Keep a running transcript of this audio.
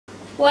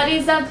What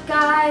is up,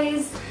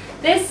 guys?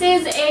 This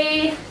is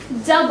a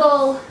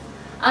double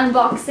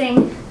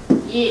unboxing.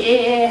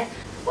 Yeah.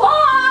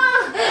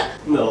 Ah!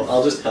 No,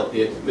 I'll just help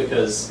you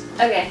because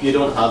you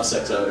don't have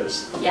 6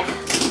 hours. Yeah.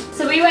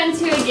 So we went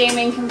to a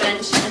gaming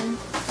convention.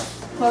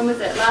 When was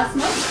it? Last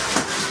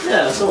month?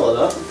 Yeah, something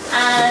like that.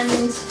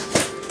 And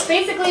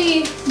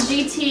basically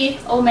GT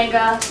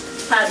Omega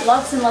had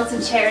lots and lots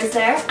of chairs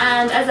there,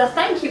 and as a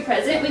thank you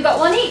present we got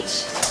one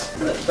each.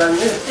 It's brand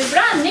new. It's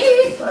brand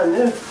new! Brand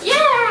new.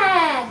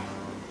 Yeah!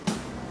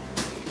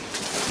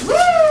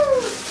 Woo!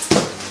 A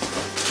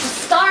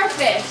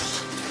starfish.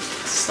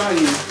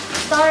 Staryu.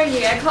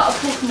 I caught a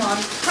Pokemon.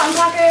 Cotton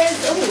packers.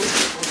 Ooh.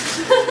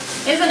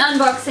 Isn't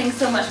unboxing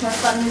so much more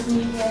fun with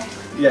New Year?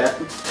 Yeah.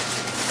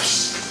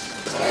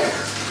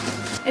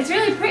 It's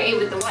really pretty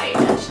with the white,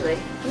 actually.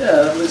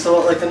 Yeah, it looks a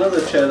lot like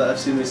another chair that I've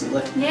seen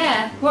recently.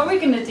 Yeah. What are we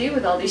gonna do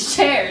with all these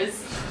chairs?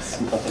 It's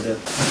nothing to do.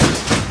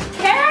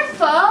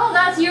 Careful!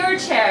 That's your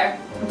chair.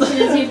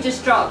 Because you've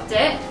just dropped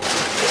it.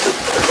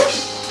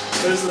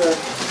 Where's the...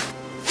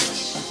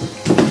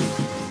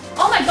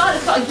 Oh my god,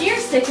 it's got a gear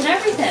stick and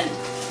everything.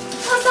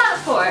 What's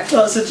that for?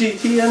 Oh, it's a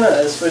GT in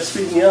it. It's for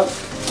speeding you up.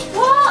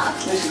 What?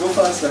 Makes you go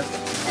faster.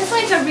 It's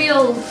like a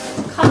real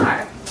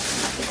car.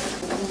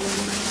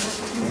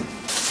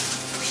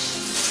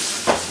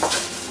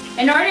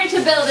 In order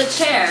to build a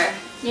chair,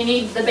 you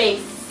need the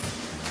base.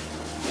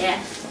 Yeah.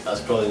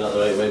 That's probably not the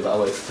right way, but I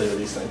like to play with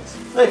these things.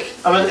 Look,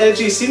 I'm an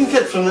edgy scene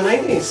kid from the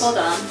 90s. Hold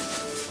on.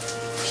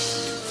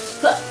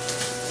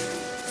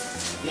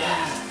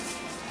 Yeah.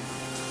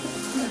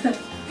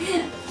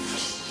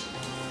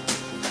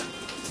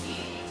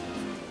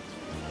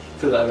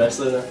 Feel like a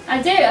wrestler now. I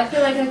do. I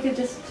feel like I could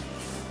just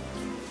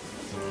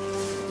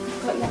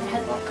put you on a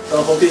headlock.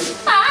 Oh, hold it.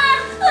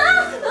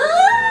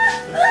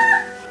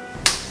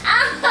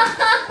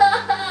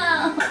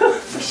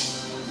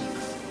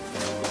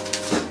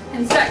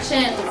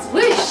 Instructions.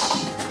 Whoosh.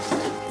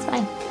 It's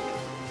fine.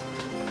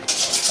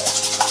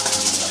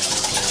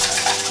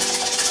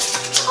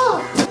 Oh.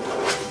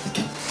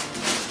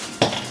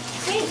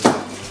 Sweet.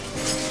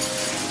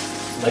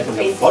 Like a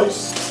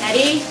voice.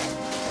 Ready?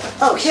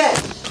 Okay.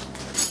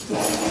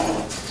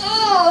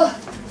 Oh.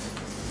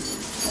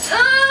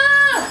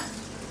 Ah.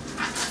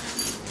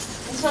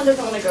 This one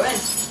doesn't want to go in.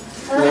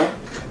 Yeah.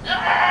 I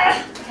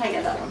can't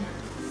get that one.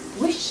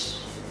 Wish.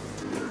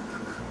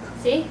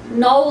 See?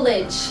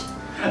 Knowledge.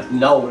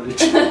 Knowledge.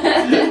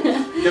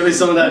 Give me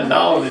some of that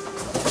knowledge.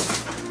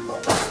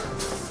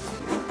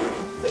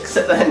 Fix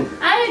it then.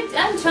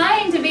 I'm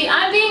trying to be.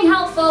 I'm being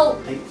helpful.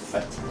 Tight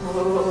fit.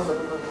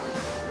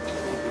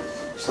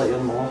 Just like your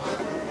mom.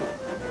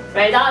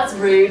 Right, that's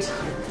rude.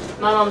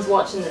 My mom's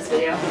watching this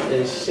video.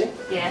 Is she?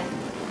 Yeah.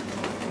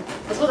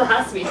 I suppose it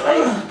has to be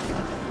like.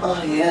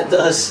 Oh yeah, it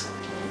does.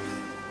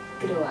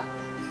 Grow up.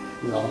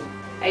 No.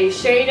 Are you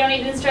sure you don't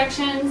need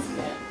instructions?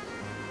 Yeah.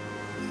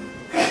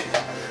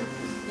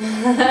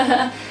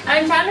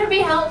 I'm trying to be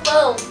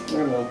helpful.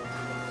 I know.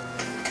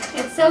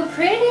 It's so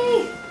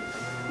pretty.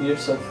 You're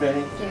so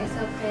pretty. You're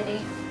so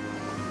pretty.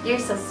 You're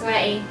so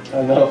sweaty.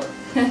 I know.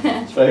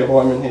 It's very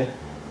warm in here.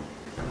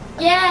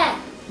 Yeah.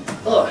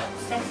 Oh.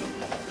 Sexy.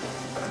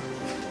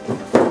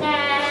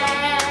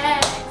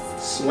 Next.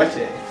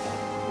 Sweaty.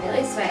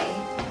 Really sweaty.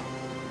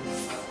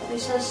 We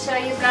shall show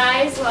you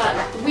guys what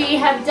we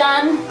have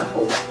done.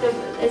 Oh.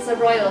 It's a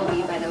royal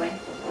we, by the way.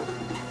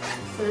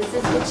 So this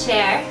is the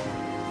chair.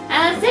 And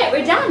that's it,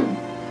 we're done.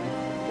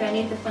 Do I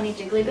need the funny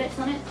jiggly bits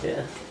on it?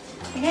 Yeah.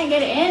 I can't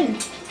get it in.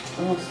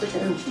 Oh, stick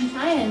it in. I'm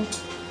trying.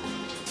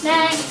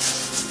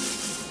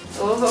 Next.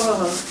 Oh,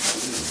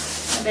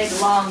 a big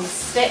long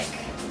stick.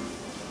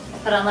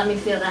 Hold on, let me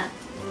feel that.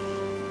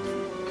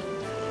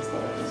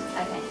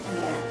 Okay, let me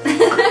get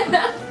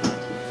it.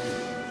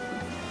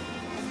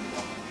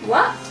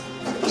 What?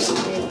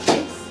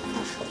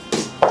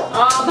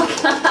 Oh my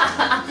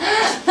god!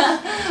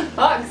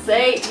 Fuck's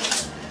sake!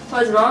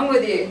 What's wrong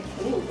with you?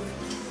 Ooh.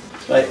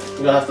 Right,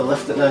 we're gonna have to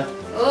lift it now.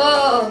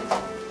 Oh!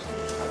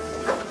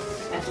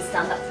 I have to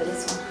stand up for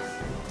this one.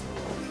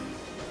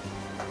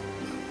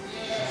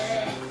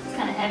 It's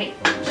kind of heavy.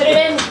 Put it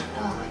in!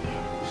 Oh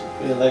yeah.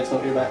 Put your legs,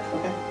 not your back,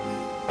 okay?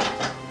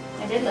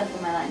 I did lift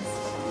with my legs.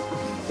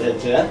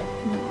 Did ya?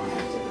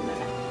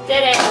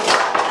 Did it!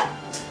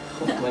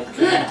 Oh my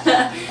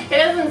god. It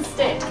doesn't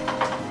stick.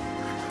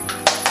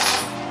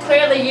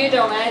 Clearly you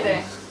don't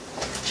either.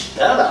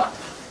 Shut up!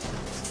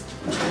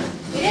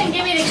 You didn't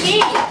give me the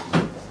key!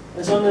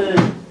 It's on the...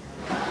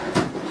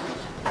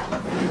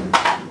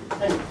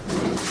 Hey.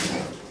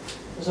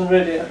 It's on the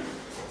radio.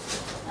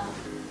 Oh.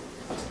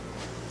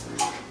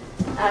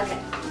 Okay.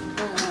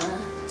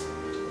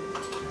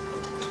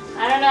 I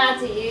don't know how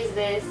to use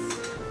this. I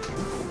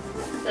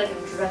feel like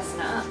I'm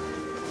dressing up.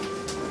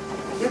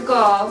 Here you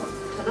go.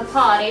 To the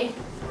party.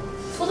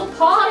 To the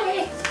party!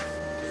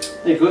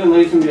 There you go, and now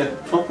you can be a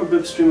proper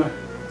boob streamer.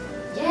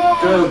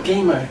 Yeah! Girl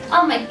gamer.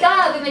 Oh my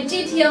god, with my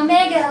GT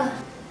Omega!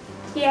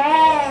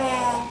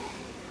 Yeah!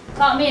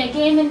 Got me a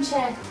gaming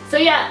chair. So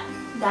yeah,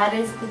 that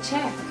is the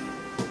chair.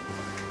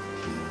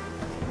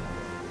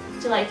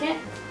 Do you like it?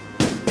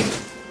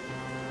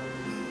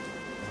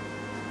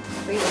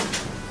 freedom.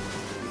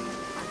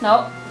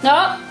 No.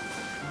 No!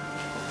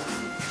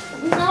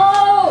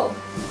 No!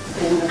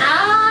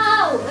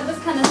 Ow! That was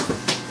kind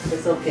of...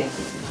 It's okay.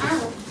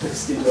 Ow.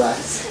 Let's do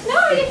glass.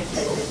 No, you...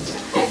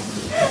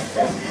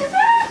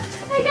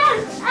 I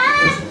can't.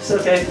 Ah! It's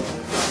okay.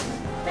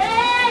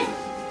 Ben!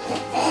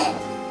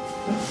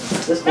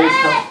 This Ben!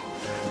 one's tough.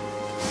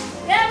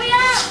 Get me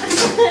out!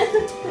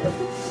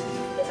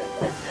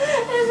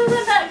 This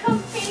isn't that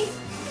comfy.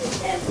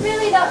 It's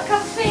really not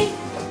comfy.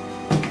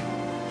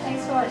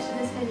 Thanks for watching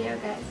this video,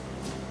 guys.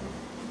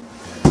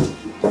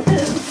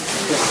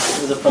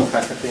 It was a fun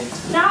cracker thing.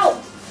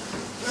 No!